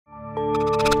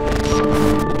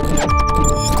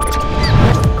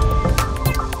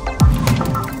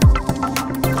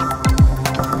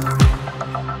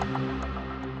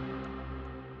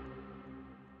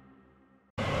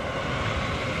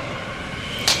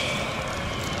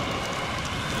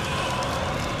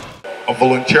A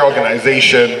volunteer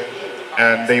organization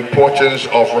and the importance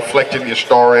of reflecting their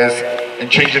stories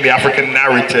and changing the African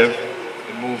narrative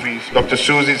in movies. Dr.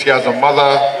 Susie's here as a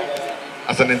mother,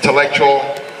 as an intellectual,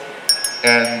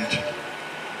 and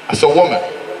as a woman.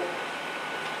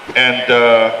 And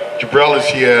Jibril is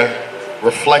here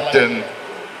reflecting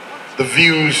the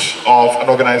views of an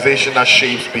organization that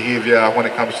shapes behavior when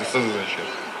it comes to citizenship.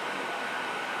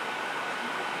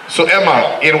 So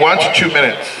Emma, in 1 to 2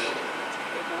 minutes,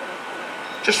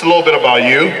 just a little bit about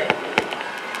you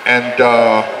and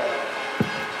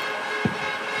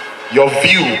your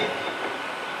view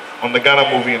on the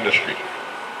Ghana movie industry.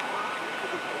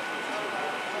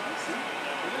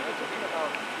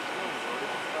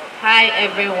 Hi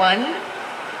everyone.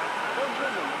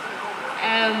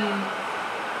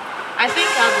 I think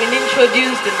I've been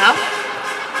introduced enough,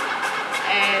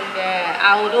 and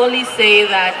I would only say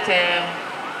that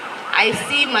I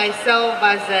see myself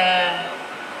as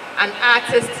an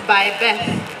artist by birth,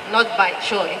 not by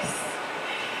choice,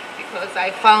 because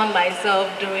I found myself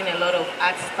doing a lot of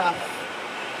art stuff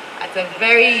at a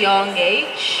very young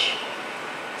age.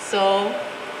 So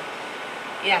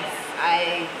yes,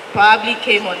 I probably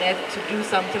came on earth to do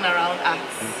something around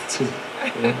arts.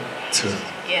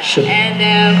 Yeah. Sure. And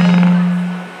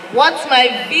what's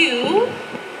my view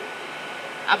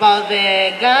about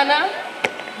the Ghana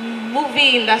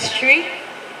movie industry?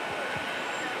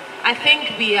 I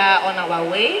think we are on our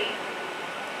way.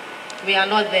 We are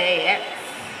not there yet,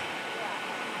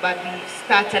 but we've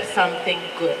started something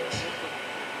good.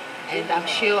 And I'm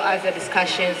sure as the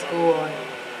discussions go on,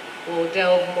 we'll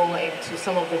delve more into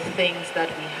some of the things that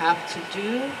we have to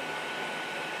do.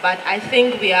 But I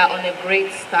think we are on a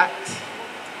great start.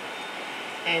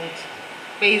 And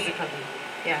basically,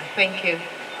 yeah, thank you.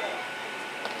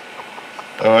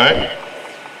 All right.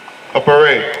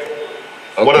 Apare,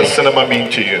 okay. What does cinema mean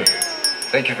to you?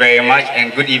 Thank you very much,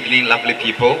 and good evening, lovely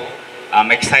people. I'm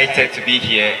excited to be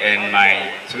here, and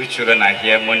my 2 children are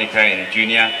here, Monica and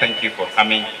Junior. Thank you for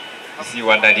coming to see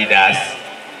what Daddy does.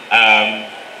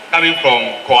 Coming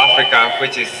from Core Africa,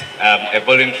 which is a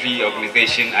voluntary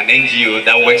organization, an NGO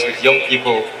that works with young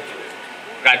people,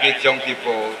 graduate young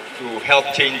people, to help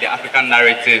change the African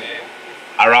narrative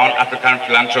around African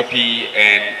philanthropy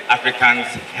and Africans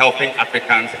helping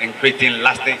Africans and creating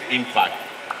lasting impact.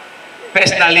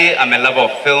 Personally, I'm a lover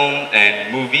of film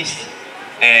and movies,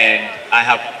 and I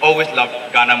have always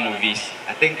loved Ghana movies.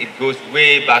 I think it goes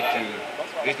way back to,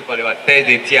 we used to call it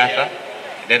Thursday Theatre,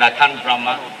 then Akan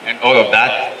Drama, and all of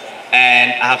that.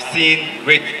 And I have seen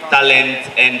great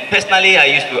talent, and personally I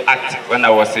used to act when I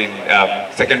was in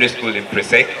secondary school in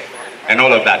Presec, and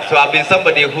all of that. So I've been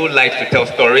somebody who likes to tell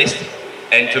stories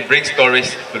and to bring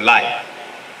stories to life.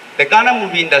 The Ghana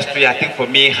movie industry, I think for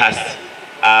me, has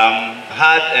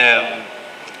had,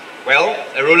 well,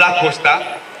 a roller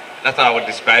coaster. That's how I would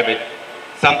describe it.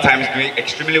 Sometimes doing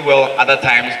extremely well, other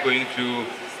times going through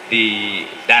the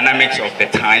dynamics of the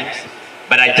times.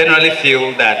 But I generally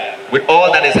feel that with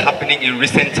all that is happening in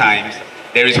recent times,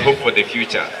 there is hope for the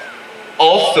future.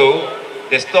 Also,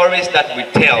 the stories that we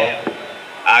tell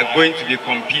are going to be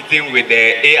competing with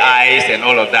the AIs and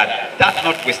all of that. That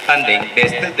notwithstanding,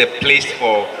 there's still the place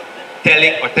for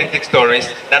telling authentic stories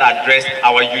that address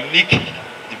our unique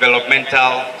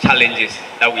developmental challenges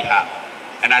that we have.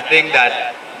 And I think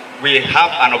that we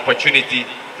have an opportunity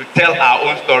to tell our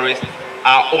own stories,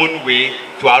 our own way,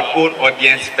 to our own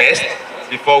audience first,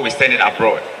 before we send it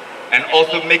abroad. And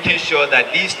also making sure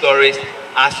that these stories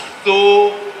are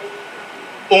so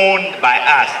owned by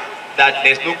us that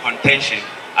there's no contention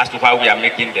as to why we are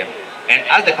making them. And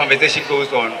as the conversation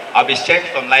goes on, I'll be shedding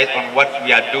some light on what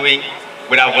we are doing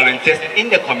with our volunteers in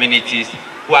the communities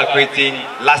who are creating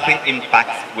lasting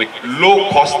impacts with low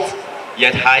cost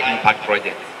yet high impact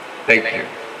projects. Thank you.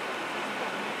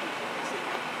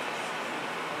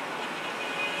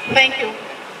 Thank you,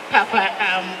 Papa.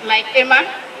 Like Emma,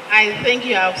 I think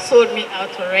you have sold me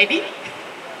out already.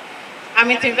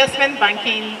 I'm into investment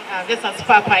banking, just as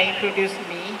Papa introduced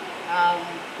me.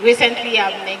 Recently,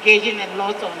 I've been engaging a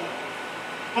lot on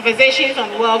conversations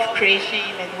on wealth creation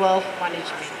and wealth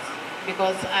management.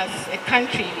 Because as a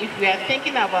country, if we are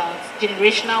thinking about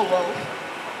generational wealth,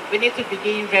 we need to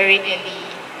begin very early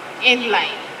in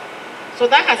life. So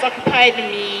that has occupied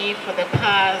me for the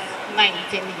past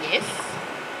 19 years.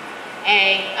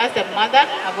 And as a mother,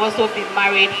 I've also been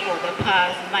married for the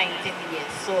past 19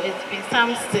 years. So it's been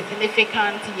some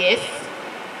significant years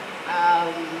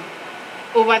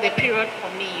over the period for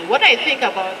me. What I think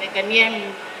about the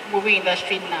Ghanaian movie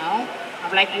industry now,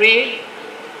 I've like Ray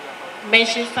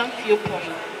mentioned some few points.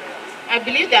 I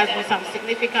believe there has been some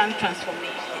significant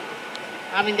transformation.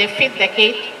 I'm in the 5th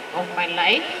decade of my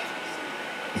life.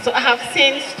 So I have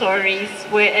seen stories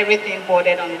where everything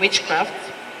bordered on witchcraft,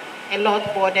 a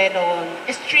lot bordered on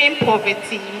extreme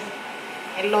poverty,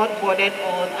 a lot bordered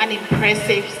on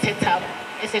unimpressive setup,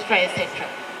 etc., etc.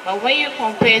 But when you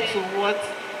compare to what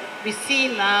we see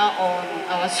now on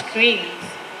our screens,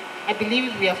 I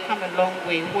believe we have come a long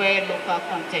way where local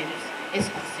content is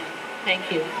concerned. Thank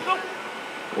you.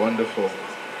 Wonderful.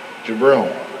 Jibril.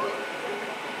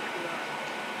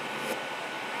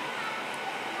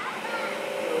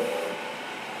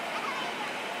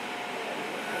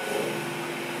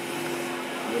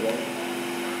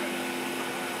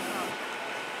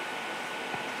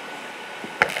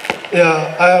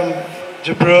 Yeah, I am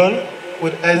Jibril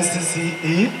with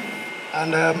NCCE,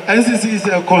 and NCCE is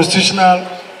a constitutional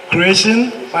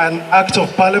creation by an Act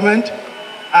of Parliament,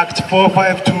 Act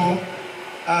 452,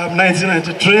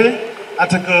 1993,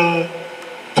 Article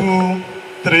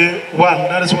 231.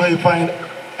 That is where you find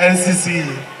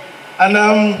NCCE.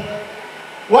 And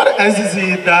what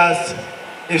NCCE does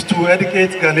is to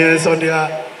educate Ghanaians on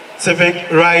their civic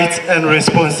rights and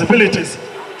responsibilities.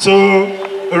 So,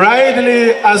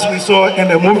 rightly, as we saw in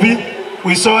the movie,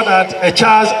 we saw that a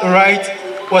child's right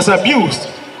was abused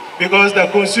because the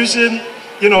Constitution,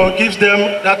 gives them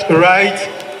that right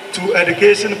to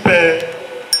education per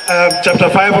Chapter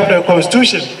 5 of the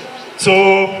Constitution.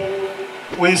 So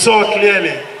we saw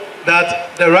clearly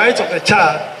that the right of the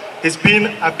child is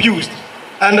being abused.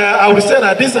 And I would say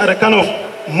that these are the kind of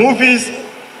movies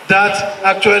that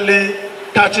actually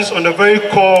touches on the very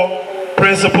core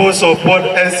principles of what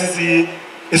NCC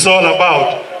is all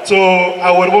about. So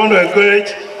I would want to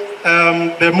encourage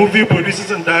the movie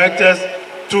producers and directors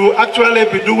to actually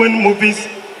be doing movies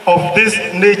of this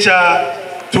nature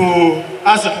to,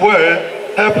 as it were,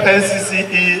 help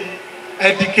NCCE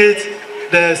educate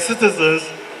the citizens,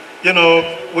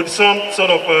 with some sort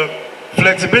of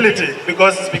flexibility,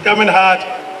 because it's becoming hard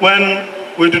when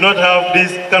we do not have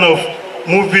these kind of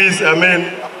movies,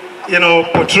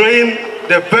 portraying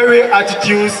the very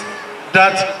attitudes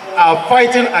that are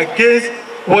fighting against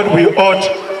what we ought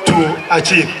to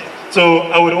achieve. So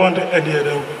I would want to end here.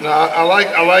 Now, I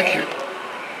like your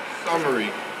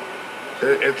summary.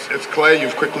 It's clear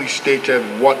you've quickly stated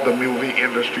what the movie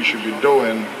industry should be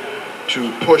doing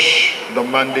to push the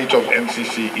mandate of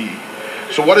NCCE.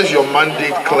 So what is your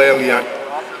mandate clearly?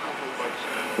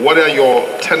 What are your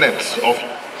tenets of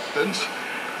this?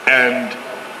 And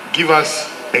give us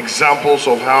examples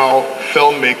of how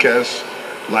filmmakers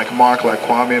like Mark, like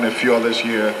Kwame, and a few others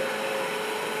here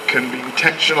can be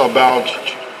intentional about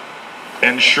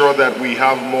ensure that we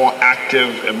have more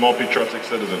active and more patriotic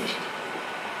citizens.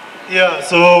 Yeah,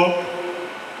 so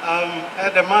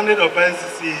the mandate of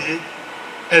NCCE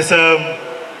is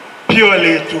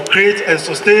purely to create and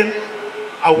sustain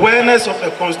awareness of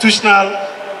the constitutional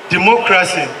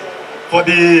democracy for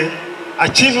the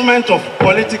achievement of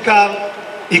political,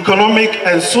 economic,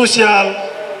 and social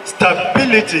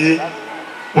stability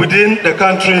within the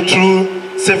country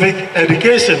through civic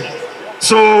education.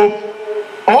 So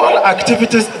all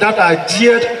activities that are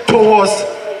geared towards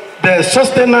the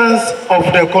sustenance of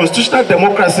the constitutional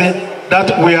democracy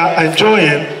that we are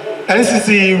enjoying,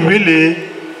 NCCE really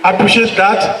appreciates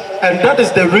that, and that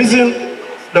is the reason,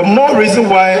 the more reason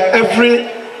why every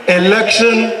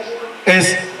election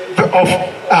is of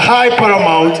a high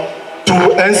paramount to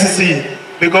NCCE,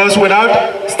 because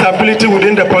without stability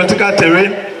within the political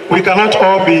terrain, we cannot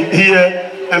all be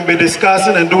here and be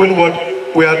discussing and doing what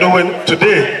we are doing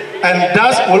today. And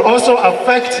that will also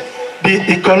affect the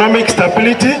economic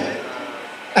stability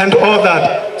and all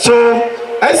that. So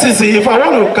NCC, if I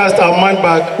want to cast our mind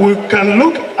back, we can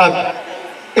look at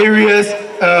areas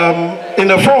in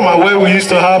the former where we used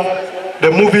to have the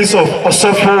movies of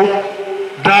Osofo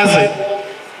Dazi,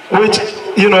 which,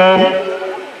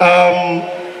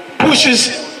 pushes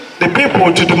the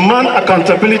people to demand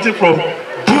accountability from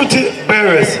duty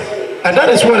bearers. And that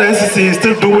is what NCC is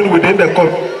still doing within the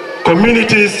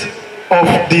communities of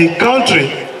the country.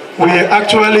 We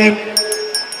actually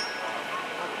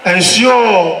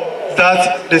ensure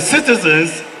that the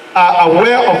citizens are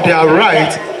aware of their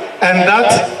rights and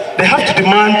that they have to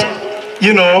demand,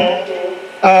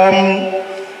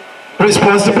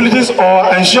 responsibilities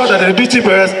or ensure that the duty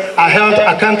bearers are held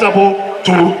accountable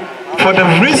for the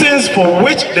reasons for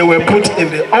which they were put in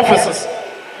the offices.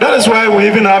 That is why we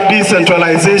even have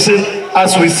decentralization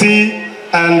as we see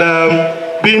and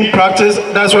being practiced.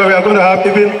 That's why we are going to have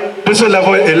even district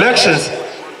level elections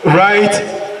right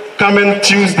coming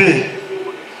Tuesday.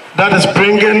 That is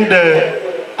bringing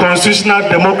the constitutional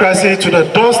democracy to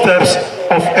the doorsteps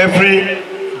of every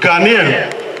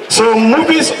Ghanaian. So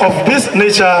movies of this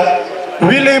nature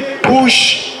really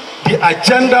push the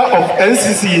agenda of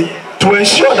NCC to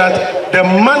ensure that the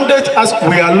mandate as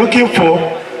we are looking for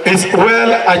is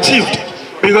well achieved.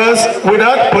 Because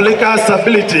without political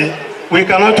stability, we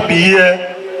cannot be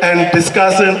here and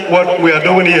discussing what we are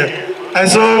doing here. And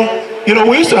so, you know,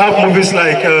 we used to have movies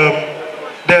like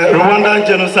the Rwandan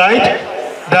genocide,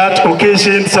 that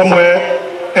occasioned somewhere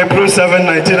April 7,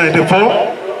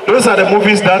 1994. Those are the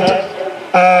movies that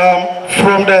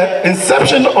from the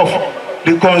inception of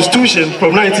the Constitution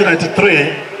from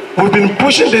 1993, we've been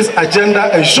pushing this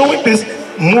agenda and showing these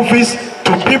movies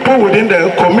to people within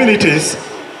the communities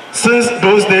since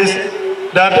those days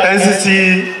that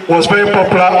NCC was very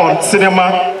popular on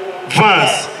cinema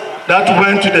vans that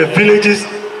went to the villages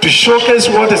to showcase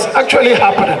what is actually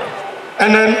happening.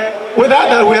 And then without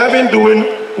that, we have been doing,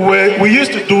 we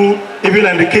used to do even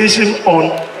education on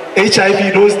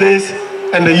HIV those days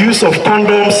and the use of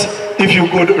condoms, if you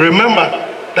could remember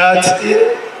that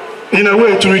in a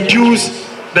way to reduce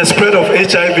the spread of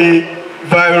HIV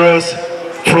virus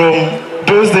from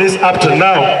those days up to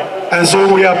now. And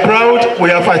so we are proud we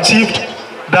have achieved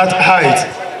that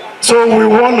height. So we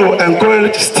want to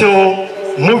encourage still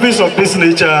movies of this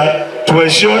nature to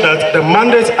ensure that the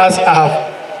mandate as I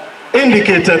have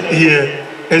indicated here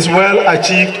is well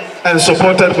achieved and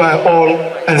supported by all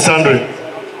and sundry.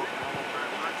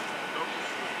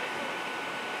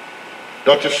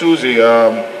 Dr. Susie,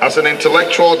 as an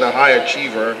intellectual and a high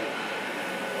achiever,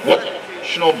 what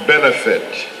additional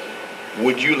benefit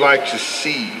would you like to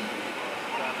see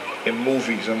in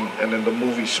movies and in the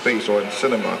movie space or in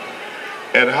cinema?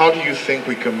 And how do you think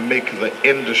we can make the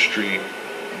industry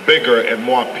bigger and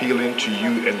more appealing to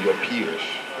you and your peers?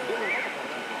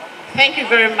 Thank you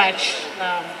very much,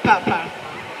 Papa.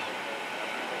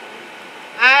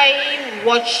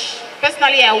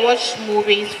 Personally, I watch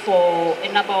movies for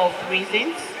a number of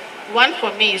reasons. One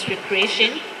for me is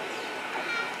recreation,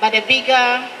 but a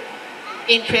bigger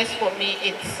interest for me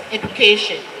is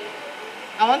education.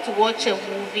 I want to watch a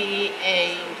movie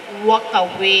and walk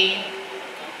away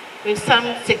with some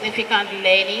significant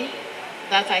learning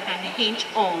that I can hinge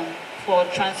on for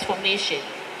transformation.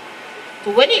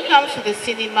 So when it comes to the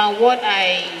cinema, what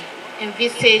I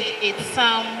envisage is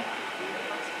some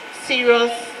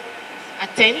serious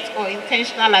attempt or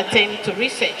intentional attempt to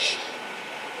research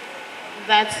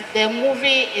that the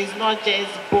movie is not just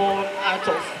born out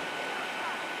of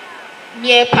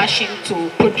mere passion to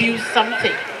produce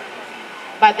something,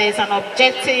 but there's an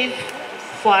objective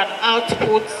for an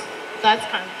output that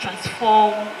can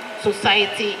transform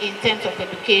society in terms of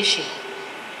education.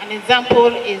 An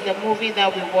example is the movie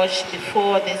that we watched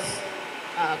before this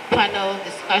panel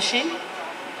discussion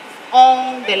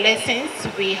on the lessons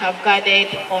we have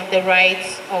gathered on the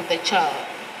rights of the child.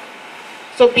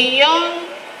 So beyond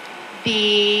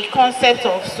the concept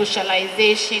of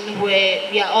socialization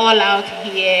where we are all out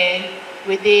here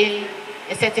within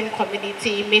a certain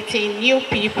community, meeting new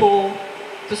people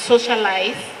to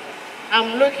socialize,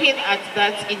 I'm looking at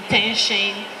that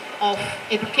intention of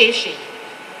education,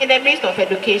 in the midst of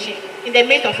education, in the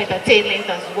midst of entertainment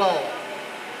as well.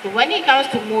 So when it comes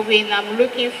to moving, I'm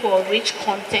looking for rich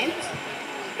content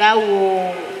that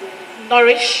will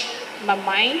nourish my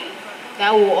mind,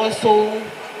 that will also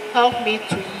help me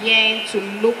to yearn, to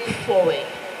look forward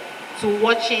to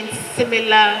watching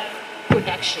similar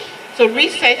production. So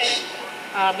research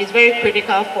is very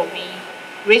critical for me.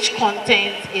 Rich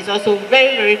content is also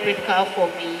very, very critical for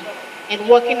me. And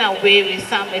walking away with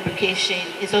some education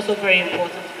is also very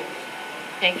important for me.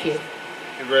 Thank you.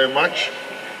 Thank you very much.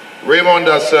 Raymond,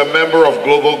 as a member of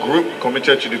Global Group,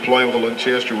 committed to deploying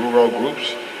volunteers to rural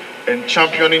groups and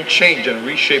championing change and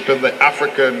reshaping the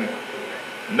African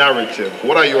narrative,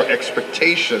 what are your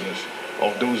expectations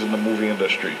of those in the movie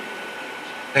industry?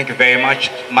 Thank you very much.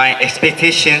 My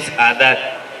expectations are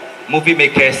that movie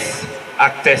makers,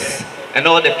 actors, and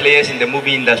all the players in the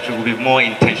movie industry will be more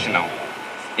intentional.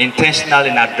 Intentional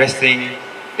in addressing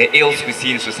the ills we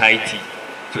see in society,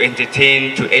 to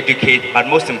entertain, to educate, but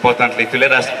most importantly, to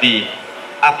let us be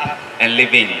up and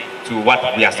living to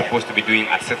what we are supposed to be doing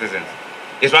as citizens.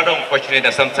 It's rather unfortunate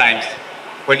that sometimes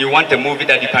when you want a movie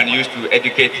that you can use to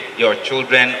educate your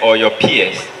children or your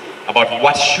peers about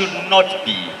what should not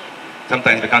be,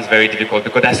 sometimes it becomes very difficult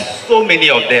because there's so many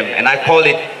of them, and I call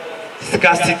it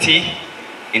scarcity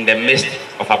in the midst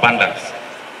of abundance.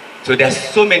 So there's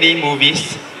so many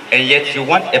movies, and yet you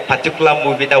want a particular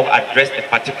movie that will address a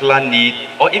particular need,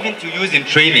 or even to use in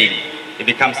training, it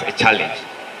becomes a challenge.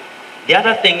 The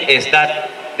other thing is that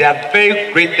there are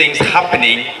very great things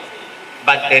happening,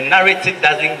 but the narrative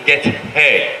doesn't get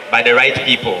heard by the right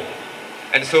people.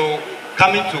 And so,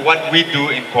 coming to what we do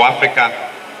in Co-Africa,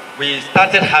 we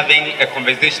started having a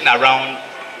conversation around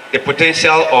the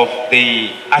potential of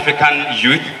the African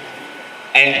youth.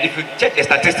 And if you check the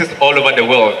statistics all over the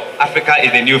world, Africa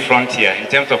is the new frontier in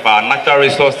terms of our natural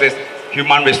resources,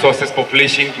 human resources,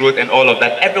 population growth, and all of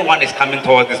that. Everyone is coming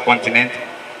towards this continent,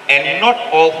 and not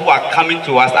all who are coming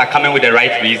to us are coming with the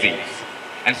right reasons.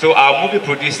 And so our movie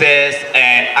producers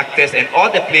and actors and all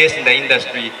the players in the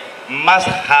industry must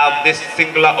have this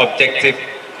singular objective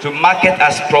to market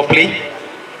us properly,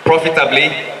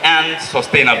 profitably, and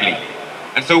sustainably.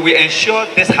 And so we ensure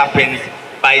this happens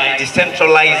by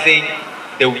decentralizing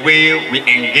the way we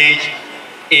engage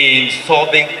in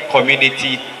solving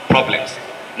community problems.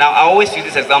 Now, I always use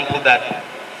this example that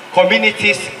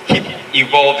communities keep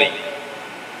evolving,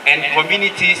 and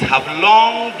communities have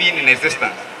long been in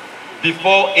existence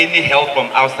before any help from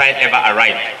outside ever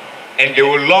arrived. And they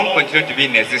will long continue to be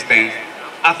in existence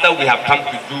after we have come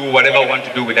to do whatever we want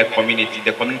to do with that community.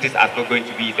 The communities are still going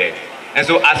to be there. And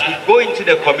so as we go into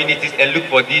the communities and look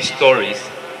for these stories,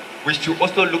 we should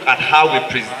also look at how we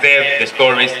preserve the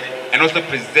stories and also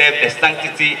preserve the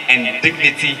sanctity and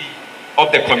dignity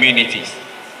of the communities.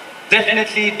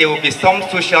 Definitely, there will be some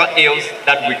social ills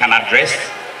that we can address,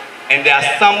 and there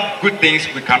are some good things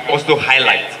we can also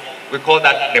highlight. We call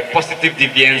that the positive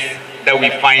deviance that we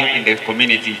find in the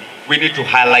community. We need to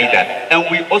highlight that. And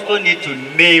we also need to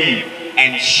name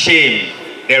and shame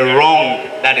the wrong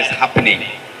that is happening.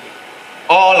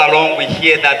 All along we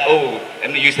hear that, oh,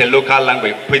 let me use a local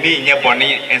language,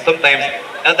 and sometimes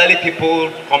elderly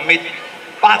people commit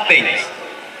bad things.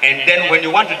 And then when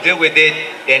you want to deal with it,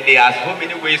 then there are so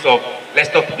many ways of, let's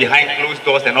talk behind closed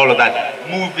doors and all of that.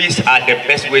 Movies are the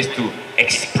best ways to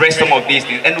express some of these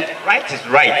things. And right is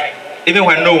right, even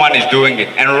when no one is doing it.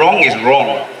 And wrong is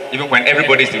wrong, even when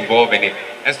everybody is involved in it.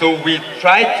 And so we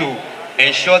try to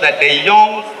ensure that the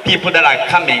young people that are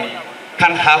coming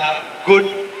can have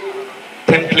good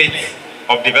templates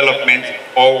of development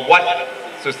or what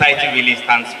society really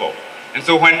stands for. And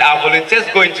so when our volunteers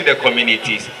go into the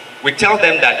communities, we tell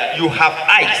them that you have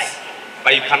eyes,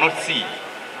 but you cannot see.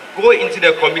 Go into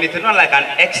the community not like an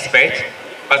expert,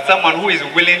 but someone who is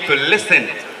willing to listen,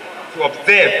 to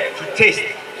observe, to taste,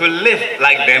 to live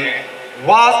like them,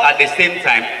 whilst at the same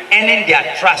time earning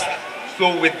their trust.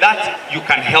 So with that, you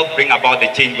can help bring about the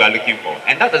change we are looking for.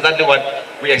 And that's exactly what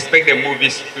we expect the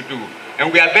movies to do.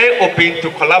 And we are very open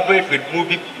to collaborate with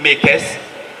movie makers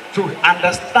to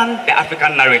understand the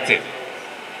African narrative,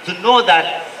 to know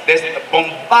that there's a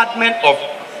bombardment of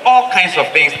all kinds of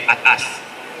things at us,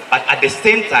 but at the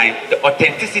same time, the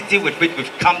authenticity with which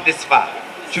we've come this far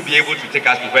should be able to take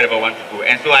us to wherever we want to go.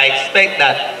 And so I expect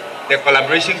that the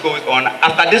collaboration goes on.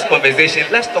 After this conversation,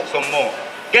 let's talk some more.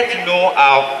 Get to know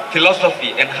our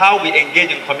philosophy and how we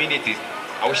engage in communities.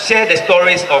 I will share the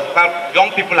stories of what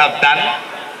young people have done,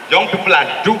 young people are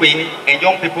doing, and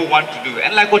young people want to do.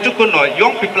 And like Ochuko know,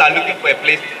 young people are looking for a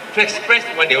place to express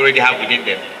what they already have within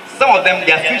them. Some of them,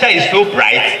 their future is so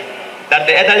bright that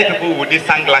the elderly people will need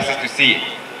sunglasses to see it.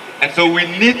 And so we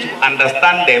need to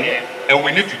understand them, and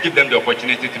we need to give them the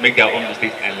opportunity to make their own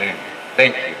mistakes and learn.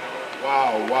 Thank you.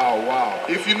 Wow, wow, wow.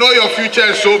 If you know your future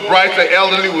is so bright, the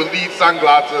elderly will need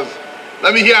sunglasses.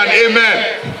 Let me hear an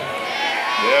amen.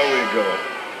 There we go.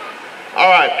 All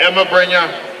right, Emma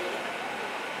Brenya,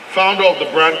 founder of the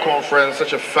Brand Conference,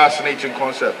 such a fascinating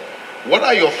concept. What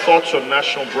are your thoughts on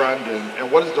national branding,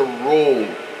 and what is the role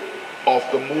of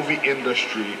the movie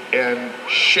industry in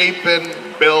shaping,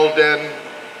 building,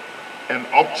 and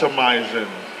optimizing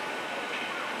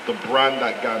the brand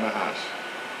that Ghana has?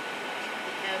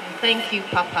 Thank you,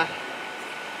 Papa.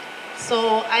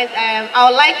 So I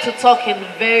would like to talk in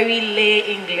very lay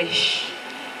English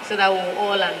so that we'll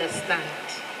all understand.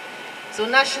 So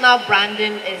national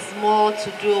branding is more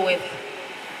to do with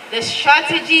the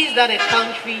strategies that a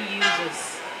country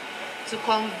uses to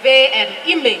convey an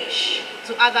image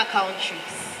to other countries.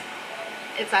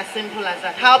 It's as simple as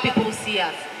that, how people see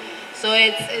us. So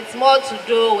it's more to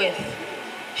do with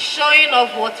showing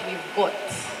off what we've got,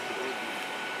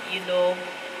 you know.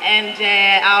 And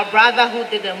our brother who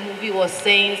did the movie was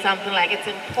saying something like, it's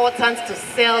important to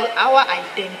sell our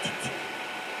identity.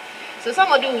 So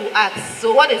somebody will ask,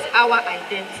 so what is our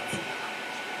identity?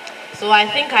 So I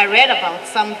think I read about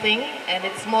something, and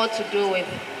it's more to do with,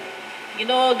 you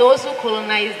know, those who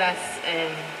colonized us.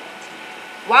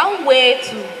 One way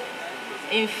to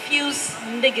infuse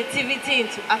negativity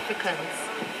into Africans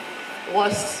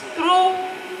was through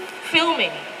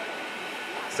filming.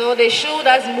 So they showed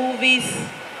us movies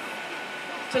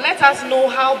to let us know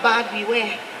how bad we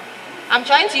were. I'm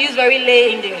trying to use very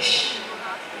lay English.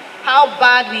 How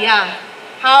bad we are,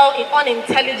 how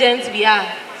unintelligent we are,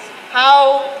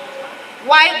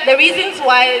 why the reasons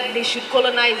why they should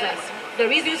colonize us, the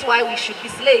reasons why we should be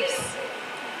slaves.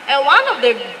 And one of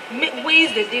the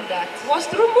ways they did that was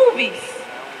through movies.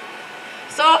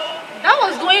 So that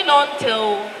was going on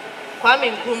till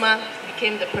Kwame Nkrumah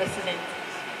became the president.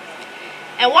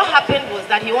 And what happened was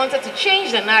that he wanted to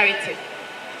change the narrative.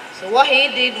 So what he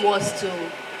did was to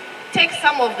take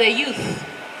some of the youth,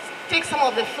 take some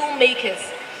of the filmmakers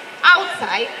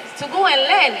outside to go and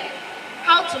learn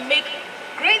how to make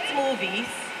great movies,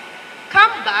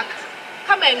 come back,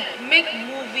 come and make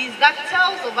movies that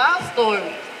tells of our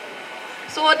story.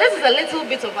 So this is a little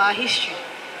bit of our history.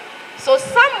 So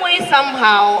some way,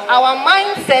 somehow, our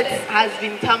mindset has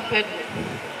been tampered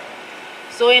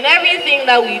with. So in everything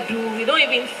that we do, we don't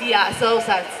even see ourselves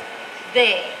as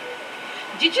there.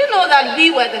 Did you know that we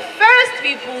were the first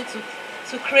people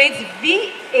to create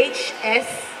VHS,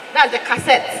 that's the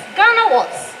cassettes? Ghana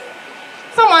was.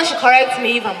 Someone should correct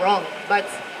me if I'm wrong, but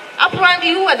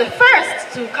apparently we were the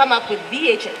first to come up with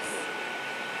VHS.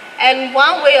 And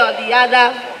one way or the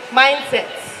other,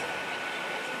 mindsets.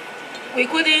 We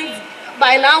couldn't,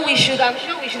 by now I'm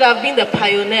sure we should have been the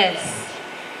pioneers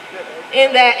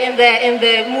in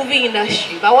the movie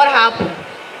industry. But what happened?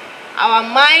 Our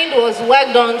mind was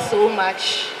worked on so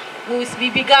much, we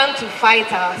began to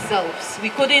fight ourselves. We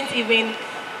couldn't even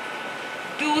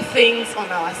do things on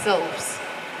ourselves.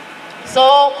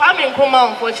 So Kwame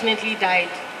Nkrumah unfortunately died.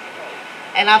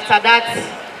 And after that,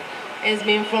 it's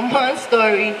been from one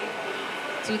story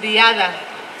to the other.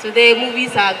 Today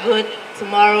movies are good,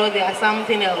 tomorrow they are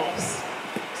something else.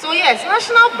 So yes,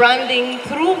 national branding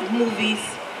through movies.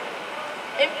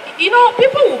 You know,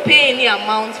 people will pay any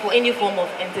amount for any form of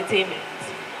entertainment.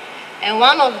 And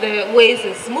one of the ways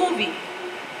is movie.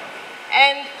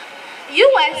 And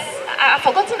US, I've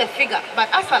forgotten the figure, but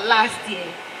as of last year,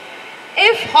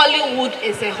 if Hollywood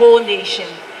is a whole nation,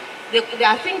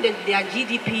 I think that their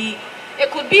GDP,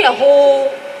 it could be a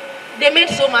whole, they made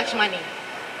so much money.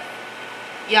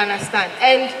 You understand?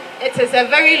 And it is a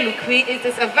very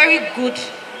good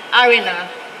arena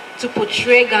to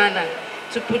portray Ghana,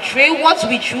 to portray what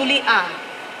we truly are,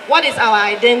 what is our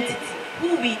identity,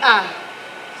 who we are.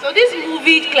 So this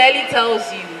movie clearly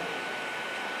tells you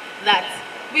that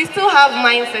we still have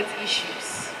mindset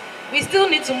issues. We still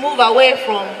need to move away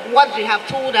from what they have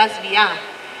told us we are.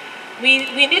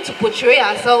 We need to portray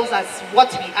ourselves as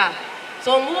what we are.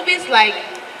 So movies like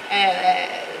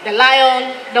The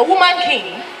Lion, The Woman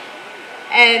King,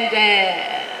 and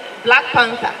Black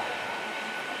Panther.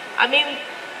 I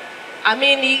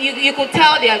mean, you could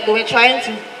tell they were trying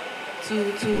to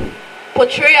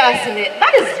portray us in it.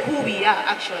 That is who we are,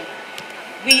 actually.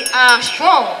 We are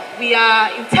strong. We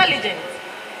are intelligent.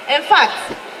 In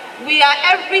fact, we are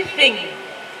everything.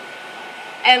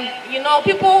 And you know,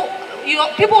 people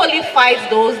only fight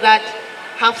those that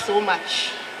have so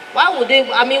much. Why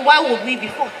would we be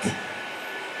fought?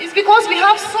 It's because we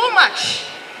have so much.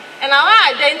 And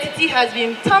our identity has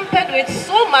been tampered with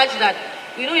so much that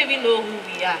we don't even know who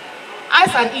we are.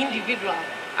 As an individual,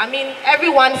 I mean,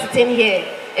 everyone sitting here,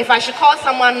 if I should call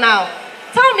someone now,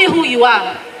 tell me who you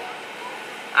are.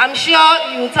 I'm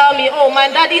sure you will tell me, oh, my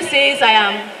daddy says I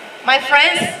am, my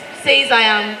friends says I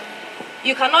am.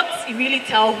 You cannot really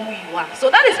tell who you are. So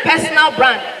that is personal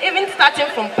brand, even starting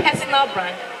from personal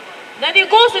brand. Then it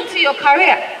goes into your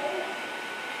career.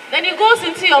 Then it goes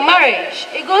into your marriage.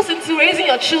 It goes into raising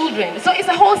your children. So it's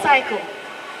a whole cycle.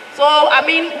 So, I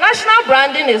mean, national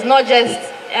branding is not just,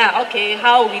 okay,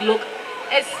 how we look.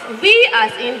 It's we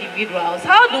as individuals.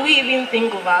 How do we even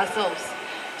think of ourselves?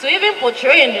 So even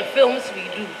portraying the films we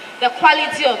do, the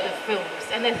quality of the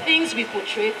films, and the things we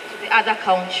portray to the other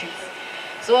countries.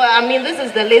 So, I mean, this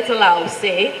is the little I will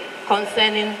say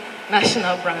concerning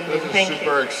national branding. This is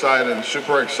super exciting,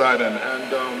 super exciting.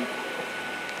 And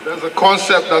there's a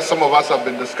concept that some of us have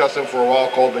been discussing for a while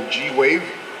called the G-Wave,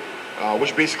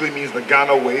 which basically means the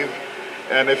Ghana wave.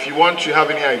 And if you want to have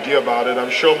any idea about it, I'm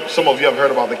sure some of you have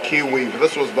heard about the K-Wave.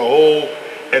 This was the whole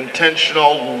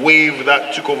intentional wave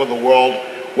that took over the world,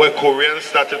 where Koreans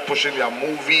started pushing their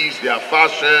movies, their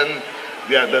fashion,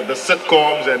 the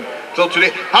sitcoms. And so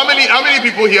today, how many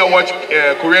people here watch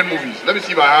Korean movies? Let me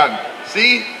see my hand.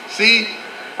 See?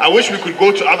 I wish we could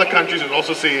go to other countries and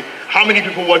also say how many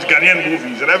people watch Ghanaian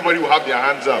movies, and everybody will have their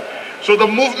hands up. So the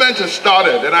movement has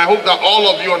started, and I hope that all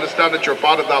of you understand that you're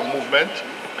part of that movement.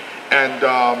 And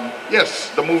yes,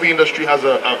 the movie industry has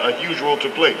a huge role to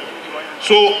play.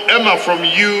 So Emma, from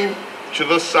you to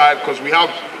this side, because we have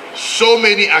so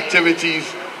many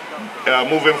activities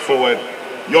moving forward,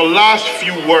 your last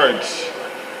few words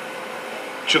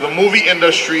to the movie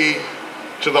industry,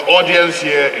 to the audience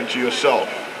here, and to yourself.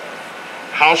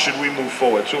 How should we move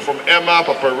forward? So from Emma,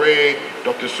 Papa Ray,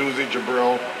 Dr. Susie,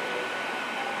 Jabril.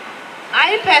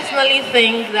 I personally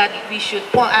think that we should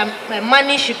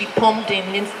money should be pumped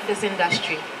in this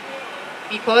industry,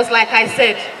 because, like I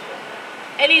said,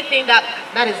 anything that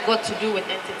has got to do with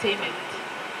entertainment,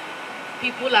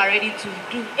 people are ready to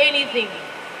do anything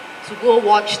to go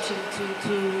watch,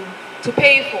 to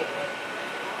pay for.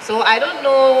 So I don't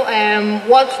know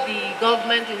what the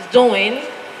government is doing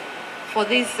for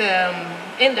this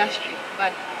industry,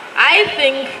 but I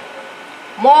think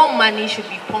more money should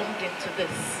be pumped into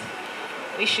this.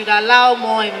 We should allow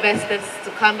more investors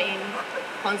to come in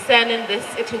concerning this.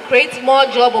 It will create more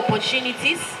job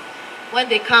opportunities when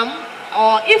they come,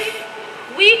 or if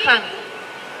we can,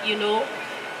 you know.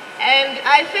 And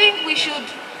I think we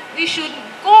should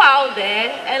go out there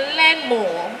and learn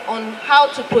more on how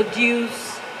to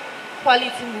produce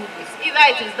quality movies. Either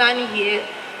it is done here,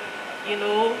 you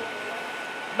know,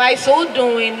 by so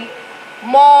doing,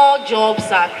 more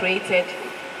jobs are created.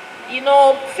 You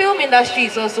know, film industry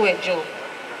is also a job.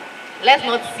 Let's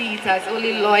not see it as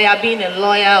only being a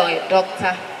lawyer or a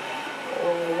doctor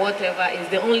or whatever is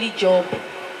the only job.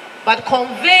 But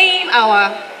conveying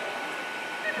our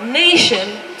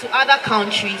nation to other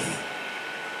countries,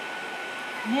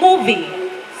 movie,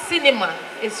 cinema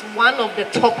is one of the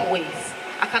top ways.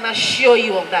 I can assure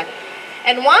you of that.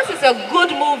 And once it's a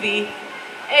good movie,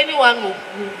 anyone will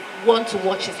want to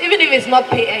watch it. Even if it's not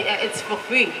it's for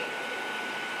free.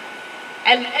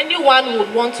 And anyone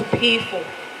would want to pay for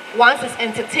once it's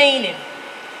entertaining.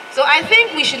 So I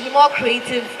think we should be more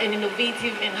creative and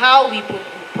innovative in how we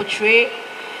portray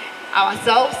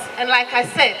ourselves. And like I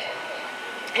said,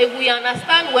 if we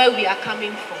understand where we are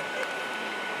coming from,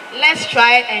 let's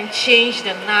try and change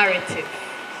the narrative,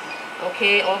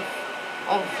 okay, of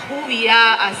who we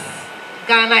are as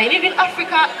Ghana and even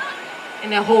Africa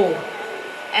in a whole.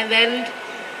 And then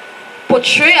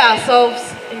portray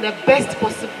ourselves in the best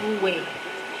possible way.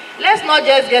 Let's not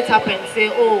just get up and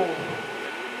say, oh,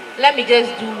 let me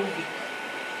just do movie.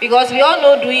 Because we all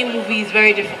know doing movie is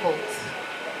very difficult.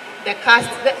 The cast,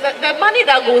 the money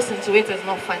that goes into it is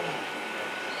not funny.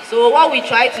 So what we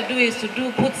try to do is to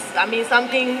put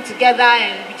something together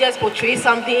and we just portray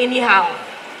something anyhow.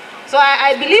 So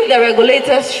I believe the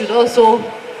regulators should also,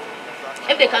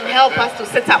 if they can help us to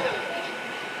set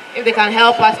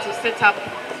up,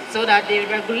 so that they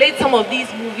regulate some of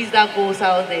these movies that goes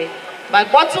out there.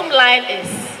 But bottom line is,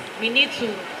 we need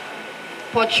to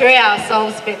portray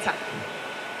ourselves better.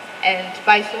 And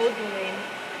by so doing,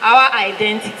 our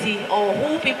identity or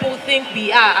who people think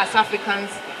we are as Africans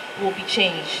will be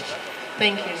changed.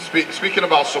 Thank you. Speaking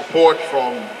about support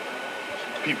from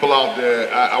people out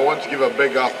there, I want to give a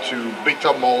big up to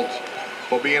Bitter Malt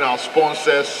for being our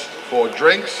sponsors for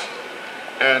drinks.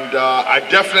 And I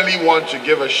definitely want to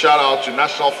give a shout out to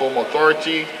National Film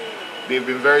Authority. They've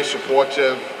been very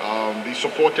supportive. They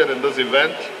supported in this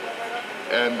event.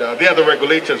 And they are the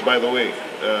regulators, by the way,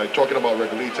 talking about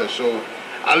regulators. So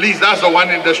at least that's the one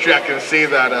industry I can say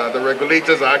that the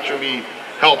regulators are actually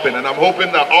helping. And I'm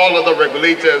hoping that all other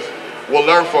regulators will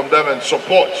learn from them and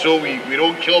support, so we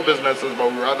don't kill businesses,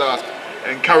 but we rather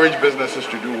encourage businesses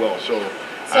to do well. So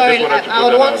sorry, I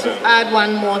would want to add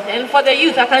one more thing. And for the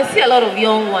youth, I can see a lot of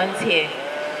young ones here.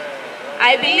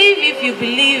 I believe if you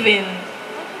believe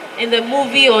in the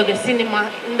movie or the cinema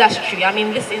industry,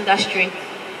 this industry,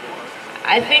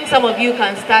 I think some of you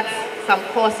can start some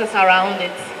courses around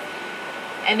it.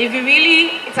 And if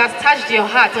it has touched your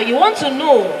heart, or you want to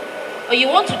know, or you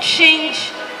want to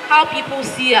change how people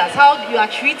see us, how you are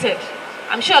treated.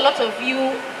 I'm sure a lot of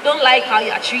you don't like how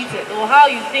you are treated or how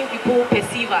you think people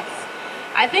perceive us.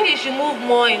 I think you should move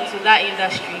more into that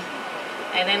industry.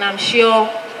 And then I'm sure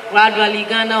gradually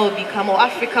Ghana will become, or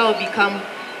Africa will become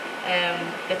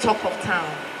the talk of town.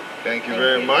 Thank you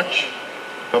very much.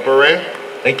 Papa Ray?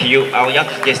 Thank you. I would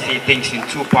like to just see things in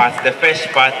two parts. The first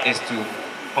part is to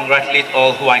congratulate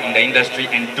all who are in the industry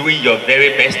and doing your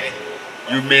very best.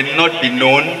 You may not be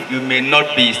known, you may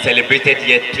not be celebrated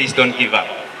yet, please don't give up.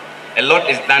 A lot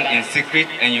is done in secret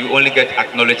and you only get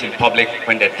acknowledged in public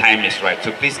when the time is right.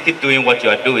 So please keep doing what you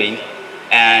are doing.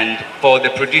 And for the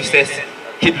producers,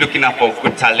 keep looking up for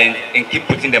good talent and keep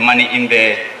putting the money in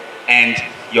there and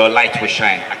your light will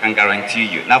shine, I can guarantee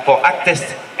you. Now for actors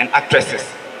and actresses,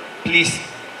 please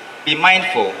be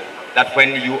mindful that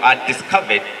when you are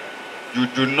discovered, you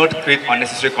do not create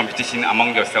unnecessary competition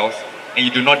among yourselves, and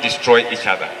you do not destroy each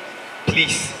other.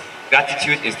 Please,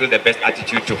 gratitude is still the best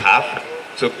attitude to have.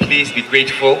 So please be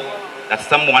grateful that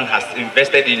someone has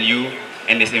invested in you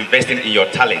and is investing in your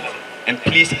talent. And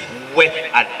please work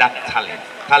at that talent.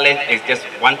 Talent is just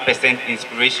 1%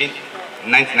 inspiration,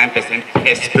 99%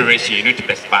 perspiration. You need to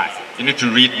perspire. You need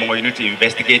to read more, you need to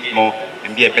investigate more,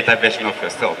 and be a better version of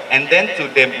yourself. And then to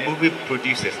the movie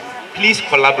producers, please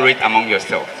collaborate among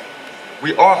yourselves.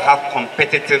 We all have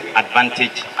competitive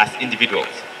advantage as individuals.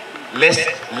 Let's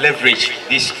leverage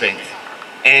this strength.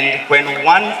 And when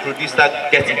one producer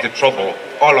gets into trouble,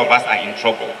 all of us are in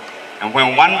trouble. And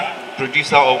when one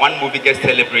producer or one movie gets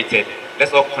celebrated,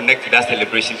 let's all connect to that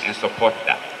celebration and support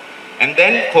that. And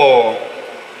then for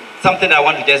something I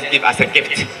want to just give as a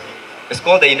gift, it's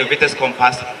called the Innovator's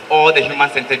Compass or the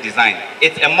Human-Centered Design.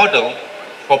 It's a model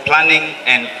for planning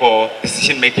and for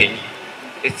decision making.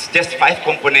 It's just 5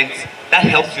 components that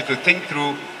helps you to think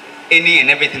through any and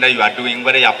everything that you are doing,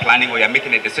 whether you are planning or you are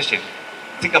making a decision.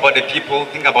 Think about the people,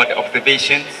 think about the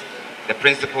observations, the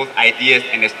principles, ideas,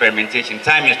 and experimentation.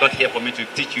 Time is not here for me to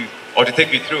teach you or to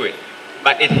take you through it,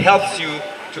 but it helps you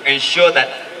to ensure that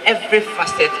every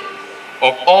facet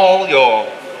of all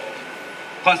your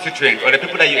constituents or the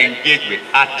people that you engage with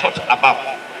are thought about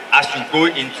as you go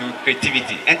into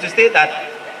creativity. And to say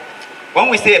that when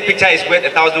we say a picture is worth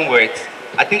 1,000 words,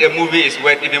 I think a movie is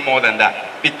worth even more than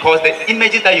that, because the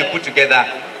images that you put together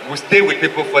will stay with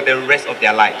people for the rest of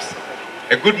their lives.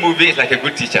 A good movie is like a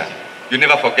good teacher. You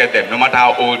never forget them, no matter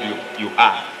how old you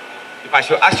are. If I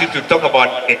should ask you to talk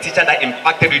about the teacher that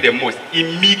impacted you the most,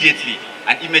 immediately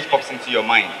an image pops into your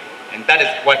mind. And that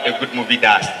is what a good movie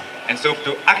does. And so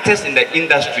to actors in the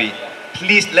industry,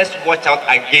 please let's watch out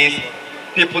against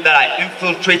people that are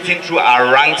infiltrating through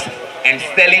our ranks and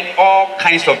selling all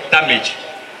kinds of damage.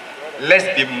 Let's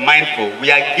be mindful.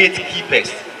 We are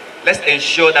gatekeepers. Let's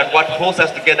ensure that what holds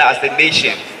us together as a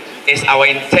nation is our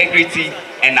integrity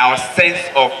and our sense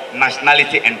of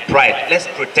nationality and pride. Let's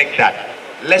protect that.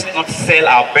 Let's not sell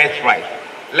our birthright.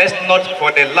 Let's not,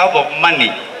 for the love of money,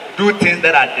 do things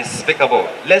that are despicable.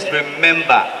 Let's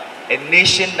remember, a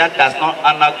nation that does not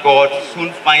honor God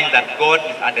soon finds that God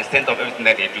is at the center of everything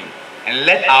that they do. And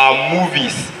let our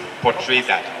movies portray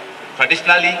that,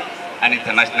 traditionally and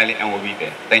internationally, and we'll be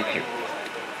there. Thank you.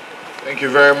 Thank you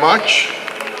very much.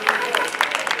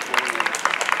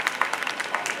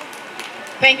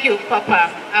 Thank you,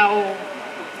 Papa. I'll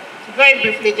very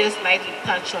briefly just like to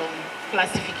touch on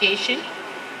classification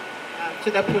to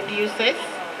the producers.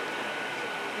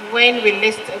 When we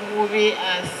list a movie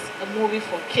as a movie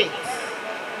for kids,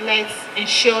 let's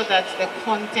ensure that the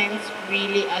content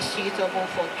really are suitable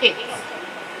for kids.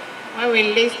 When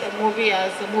we list a movie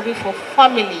as a movie for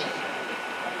family,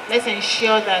 let's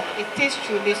ensure that it is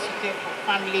truly suited for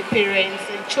family, parents,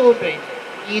 and children.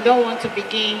 You don't want to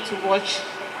begin to watch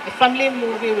a family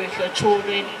movie with your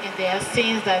children and there are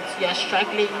scenes that you are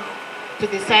struggling to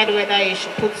decide whether you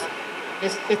should put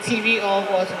the TV off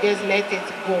or to just let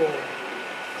it go.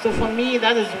 So for me,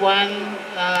 that is one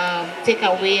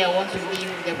takeaway I want to leave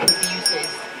with the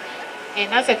producers.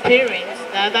 And as a parent,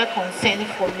 the other concern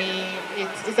for me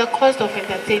is the cost of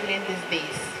entertainment these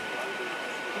days.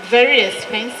 It's very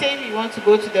expensive. You want to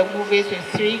go to the movies with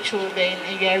 3 children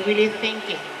and you are really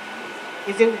thinking,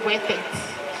 is it worth it?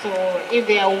 So if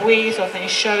there are ways of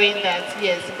ensuring that,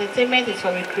 yes, entertainment is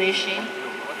for recreation,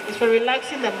 it's for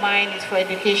relaxing the mind, it's for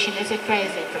education, etc.,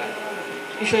 etc.,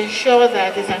 you should ensure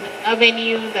that it's an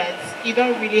avenue that you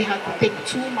don't really have to think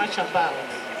too much about,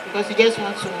 because you just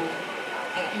want to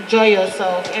enjoy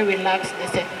yourself and relax in a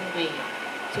certain way.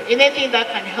 So anything that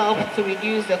can help to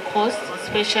reduce the cost,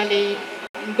 especially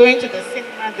going to the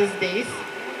cinema these days,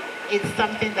 it's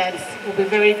something that will be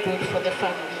very good for the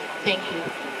family. Thank you.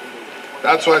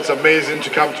 That's why it's amazing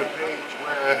to come to a page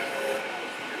where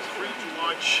it's free to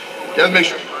watch. Just make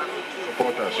sure you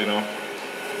support us, you know.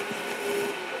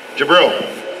 Jibril.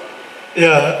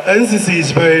 Yeah, NCC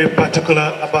is very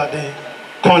particular about the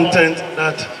content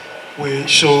that we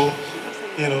show,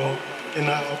 you know, in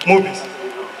our movies.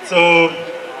 So,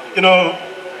 you know,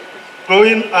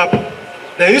 growing up,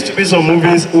 there used to be some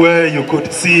movies where you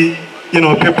could see, you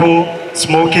know, people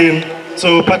smoking.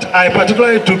 So, but I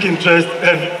particularly took interest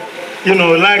and, you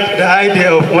know, like the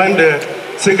idea of when the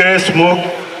cigarette smoke,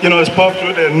 you know, is popped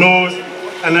through the nose,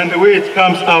 and then the way it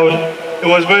comes out, it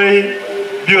was very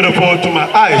beautiful to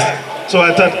my eyes. So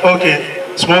I thought, okay,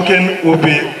 smoking would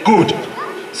be good.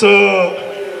 So,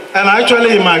 and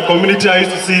actually in my community, I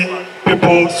used to see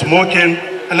people smoking,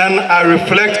 and then I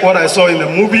reflect what I saw in the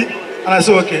movie, and I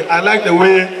said, okay, I like the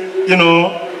way, you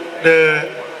know, the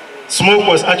smoke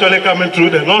was actually coming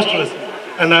through the nostrils.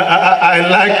 And I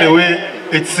liked the way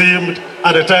it seemed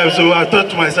at the time. So I thought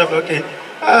to myself, okay,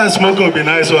 smoking would be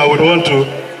nice, so I would want to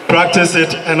practice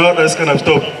it and all this kind of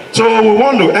stuff. So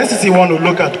NCC want to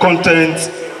look at content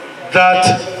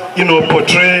that,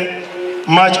 portray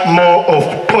much more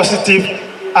of positive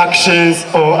actions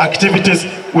or activities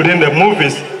within the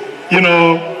movies.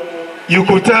 You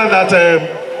could tell that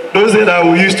those days that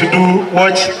we used to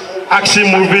watch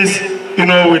action movies,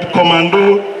 with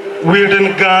commando,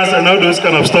 wielding guns and all those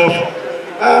kind of stuff.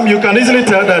 You can easily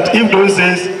tell that if those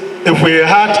days, if we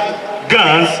had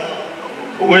guns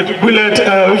with bullet,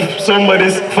 if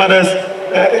somebody's father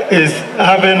is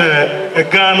having a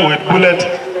gun with bullet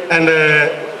and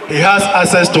he has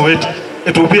access to it,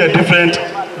 it will be a different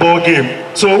ball game.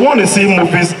 So I want to see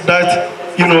movies that,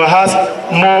 has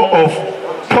more of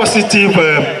positive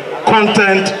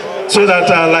content, so that,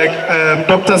 like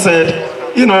Doctor said,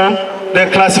 the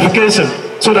classification,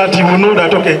 so that you will know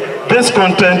that, okay, this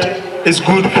content is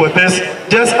good for this,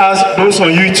 just as those on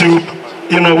YouTube,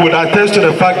 would attest to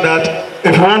the fact that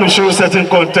if you want to show certain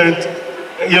content,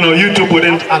 YouTube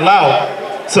wouldn't allow.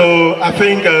 So I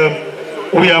think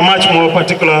we are much more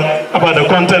particular about the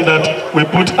content that we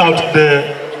put out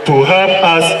there to help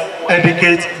us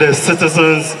educate the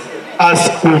citizens as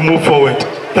we move forward.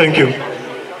 Thank you.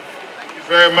 Thank you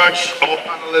very much, all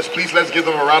panelists. Please let's give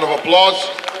them a round of applause.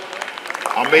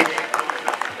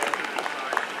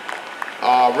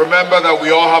 Remember that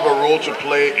we all have a role to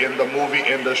play in the movie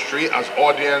industry as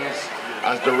audience,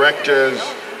 as directors,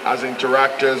 as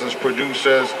interactors, as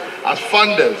producers, as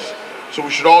funders. So we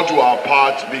should all do our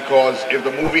part, because if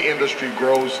the movie industry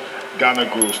grows, Ghana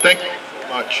grows. Thank you so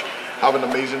much. Have an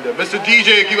amazing day. Mr.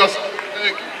 DJ, give us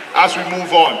as we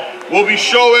move on. We'll be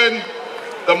showing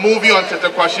the movie on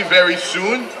Tete Kwashi very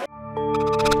soon.